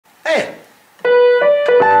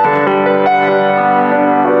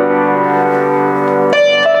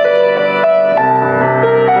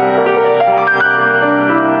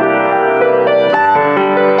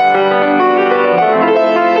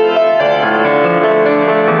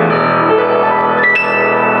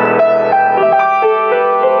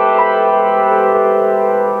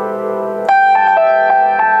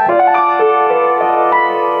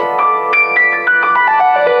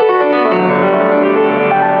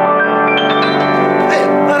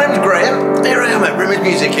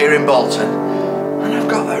music here in Bolton, and I've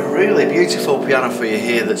got a really beautiful piano for you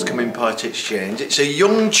here that's come in part exchange. It's a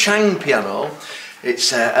young Chang piano.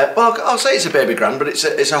 It's well, I'll say it's a baby grand, but it's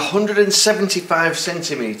 175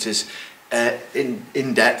 centimetres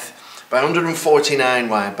in depth by 149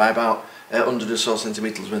 wide by about 100 or so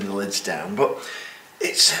centimetres when the lid's down. But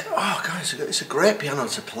it's it's a great piano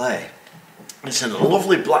to play. It's a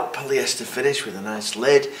lovely black polyester finish with a nice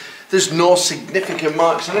lid. There's no significant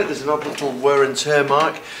marks on it. There's an odd little wear and tear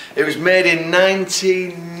mark. It was made in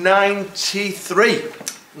 1993.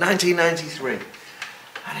 1993.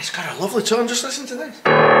 And it's got a lovely tone. Just listen to this.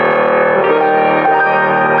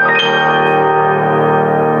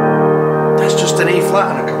 That's just an E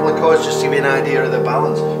flat and a couple of chords just to give you an idea of the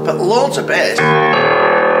balance. But loads of bass.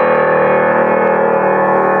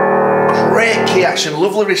 Great key action,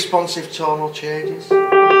 lovely responsive tonal changes.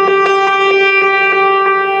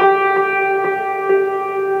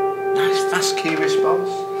 Nice fast key response.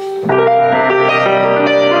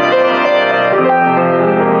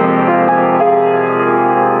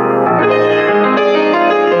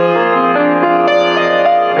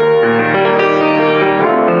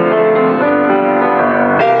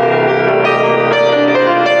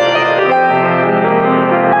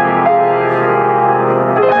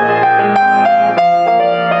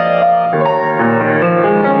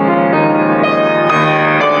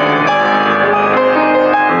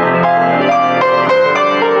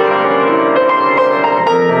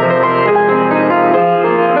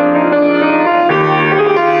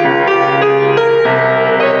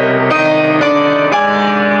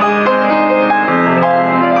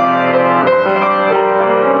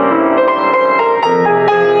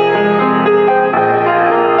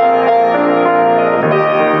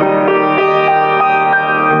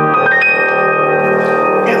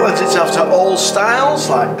 Itself to all styles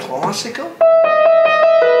like classical,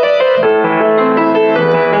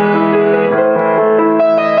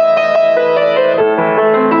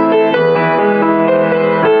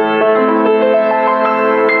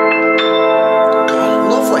 got a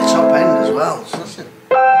lovely top end as well. So listen,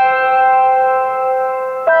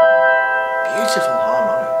 beautiful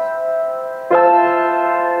harmonics.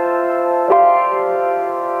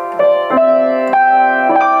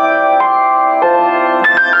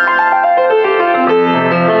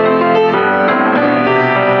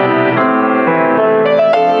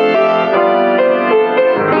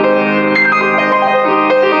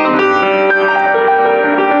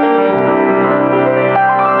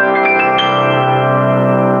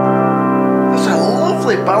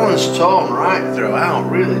 Balanced tone right throughout,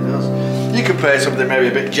 really does. You could play something maybe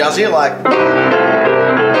a bit jazzy like,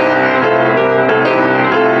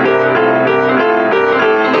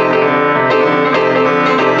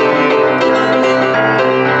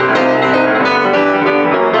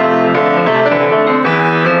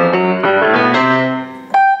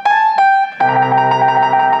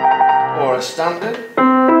 or a standard.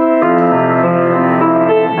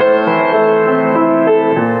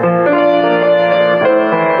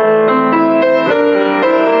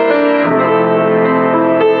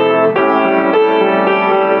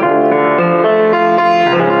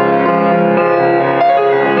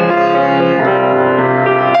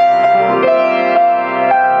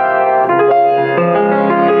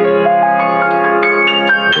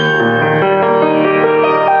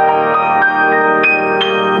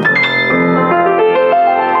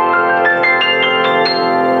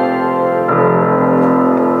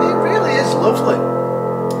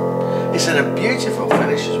 It's in a beautiful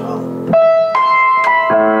finish as well.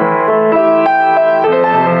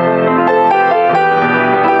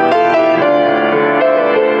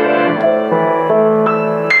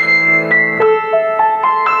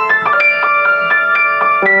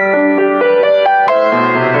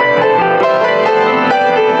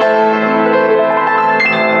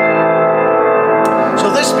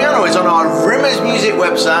 So this piano is on our Rimmer's Music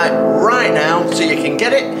website right now, so you can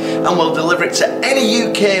get it, and we'll deliver it to any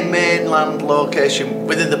UK mainland location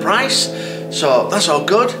within the price. So that's all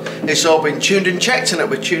good. It's all been tuned and checked, and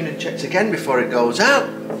it'll be tuned and checked again before it goes out.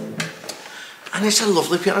 And it's a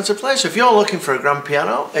lovely piano to play. So if you're looking for a grand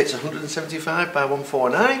piano, it's 175 by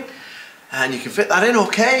 149, and you can fit that in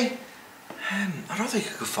okay. I don't think you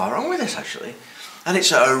could go far wrong with this actually. And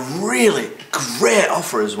it's a really great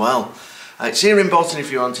offer as well. It's here in Bolton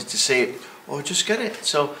if you wanted to see it, or just get it.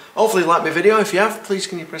 So hopefully you like my video. If you have, please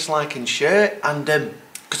can you press like and share, and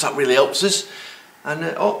because that really helps us. And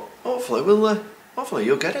hopefully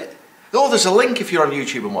you'll get it. Oh, there's a link if you're on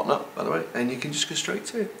YouTube and whatnot, by the way, and you can just go straight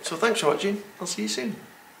to it. So thanks for watching. I'll see you soon.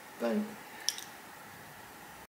 Bye.